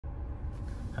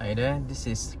Hi there, this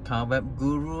is Web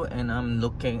Guru and I'm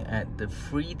looking at the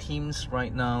free themes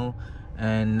right now,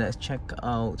 and let's check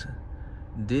out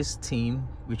this theme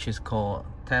which is called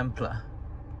TEMPLA.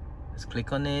 Let's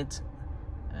click on it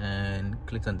and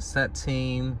click on the set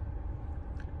theme,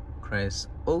 press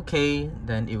OK,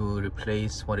 then it will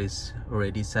replace what is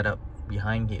already set up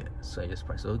behind here. So I just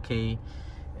press OK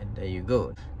and there you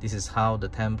go. This is how the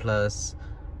TEMPLA's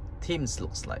themes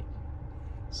looks like.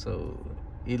 So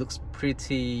it looks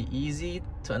pretty easy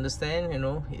to understand,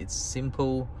 it's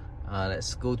simple.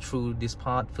 Let's go through this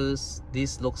part first.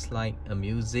 This looks like a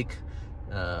music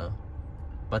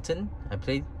button. I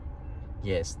played,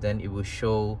 yes, then it will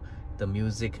show the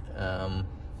music album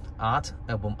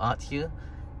art here,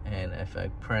 and if I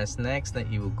press next,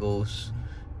 then it will go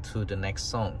to the next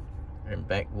song, and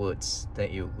backwards then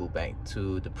it will go back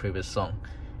to the previous song.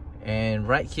 And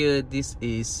right here, this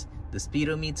is the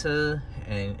speedometer,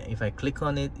 and if I click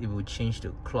on it, it will change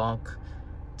the clock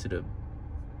to the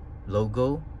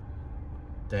logo.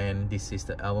 Then this is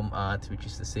the album art, which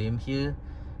is the same here,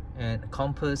 and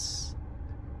compass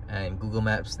and Google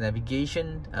Maps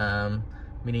navigation,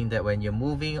 meaning that when you're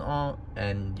moving on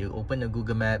and you open the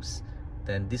Google Maps,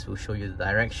 then this will show you the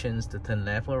directions to turn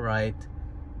left or right,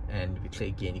 and if you click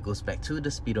again, it goes back to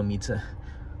the speedometer.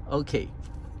 Okay,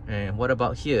 and what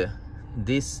about here?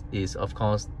 This is of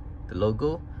course the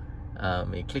logo.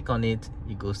 When you click on it,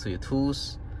 it goes to your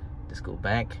tools. Just go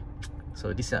back.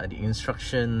 So these are the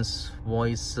instructions,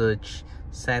 voice search,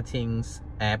 settings,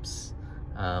 apps.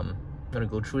 I'm gonna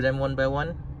go through them one by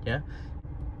one. Yeah.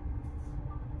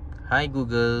 Hi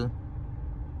Google.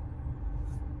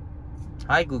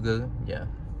 Hi Google. Yeah.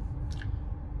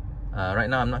 Right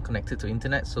now I'm not connected to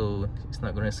internet, so it's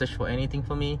not going to search for anything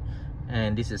for me.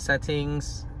 And this is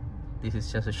settings. This is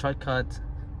just a shortcut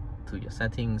to your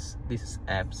settings. This is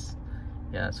apps.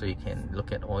 Yeah, so you can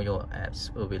look at all your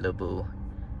apps available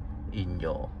in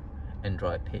your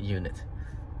Android unit.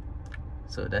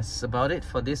 So that's about it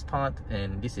for this part.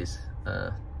 And this is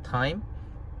time,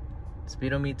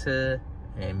 speedometer,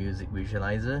 and music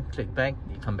visualizer. Click back,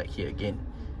 you come back here again,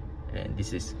 and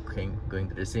this is going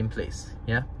to the same place.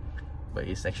 Yeah, but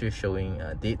it's actually showing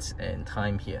dates and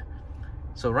time here.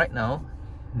 So right now,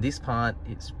 this part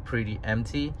is pretty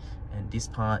empty, and this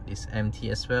part is empty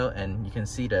as well. And you can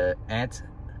see the add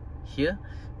here,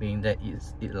 meaning that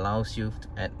it allows you to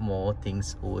add more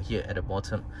things over here at the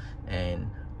bottom. And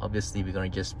obviously we're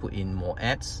going to just put in more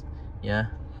ads, yeah,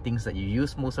 things that you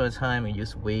use most of the time. I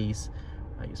use Waze,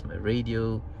 I use my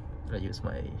radio, I use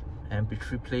my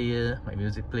MP3 player, my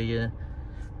music player,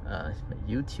 my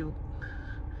YouTube,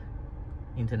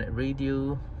 internet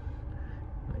radio,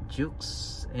 my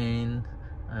jukes, and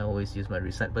I always use my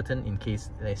reset button in case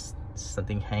there's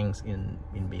something hangs in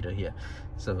middle here.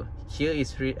 So here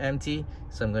is really empty,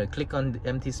 so I'm going to click on the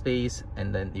empty space,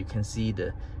 and then you can see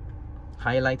the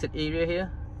highlighted area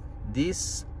here.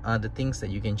 These are the things that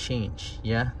you can change.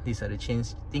 Yeah, these are the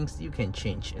things you can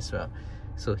change as well.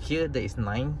 So here there is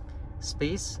 9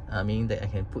 space, meaning that I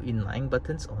can put in 9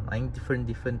 buttons or 9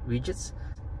 different widgets,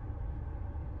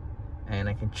 and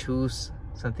I can choose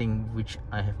something which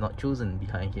I have not chosen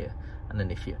behind here,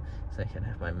 underneath here. So I can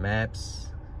have my maps,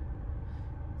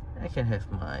 I can have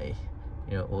my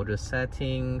order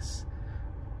settings.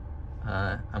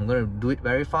 I'm gonna do it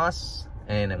very fast,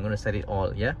 and I'm gonna set it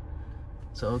all. Yeah,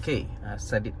 so okay, I've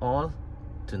set it all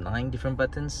to 9 different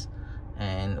buttons,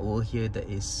 and over here there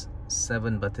is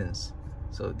 7 buttons.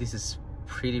 So this is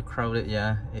pretty crowded.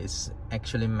 Yeah, it's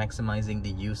actually maximizing the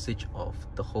usage of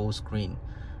the whole screen.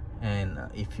 And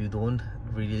if you don't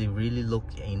really look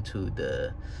into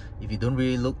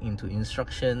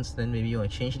instructions, then maybe you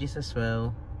want to change this as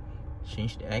well,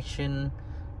 change the action,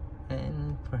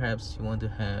 and perhaps you want to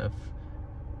have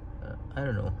I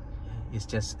don't know, it's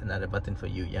just another button for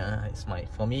you. Yeah,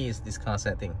 for me it's this car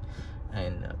setting,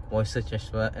 and voice search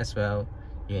as well.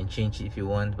 You can change it if you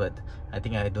want, but I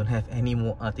think I don't have any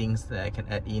more things that I can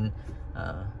add in.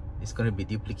 It's going to be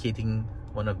duplicating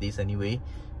one of these anyway.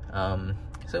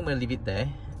 So I'm going to leave it there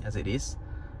as it is.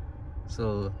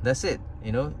 So that's it.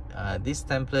 This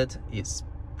template is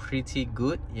pretty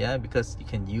good, yeah, because you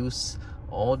can use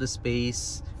all the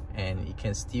space, and you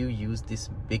can still use this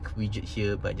big widget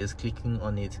here by just clicking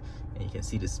on it, and you can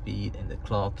see the speed and the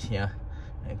clock. Yeah,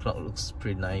 and clock looks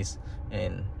pretty nice,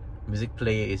 and music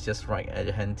player is just right at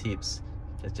your hand tips.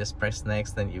 Just press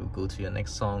next, then you go to your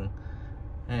next song,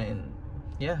 and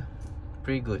yeah,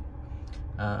 pretty good.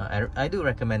 I do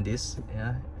recommend this.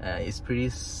 Yeah, it's pretty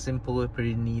simple,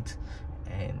 pretty neat,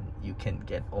 and you can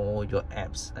get all your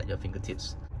apps at your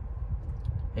fingertips.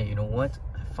 And you know what?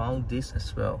 I found this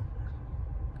as well.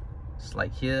 It's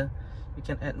like here, you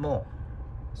can add more.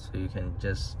 so you can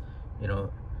just, you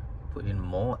know, put in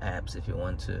more apps if you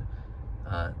want to.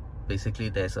 Basically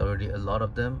there's already a lot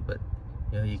of them, but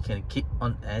you know, you can keep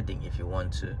on adding if you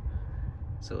want to.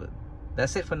 So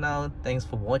that's it for now. Thanks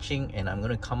for watching, and I'm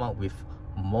going to come out with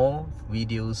more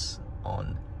videos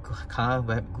on Car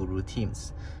Web Guru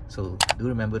themes. So do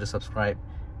remember to subscribe,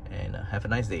 and have a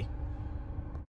nice day.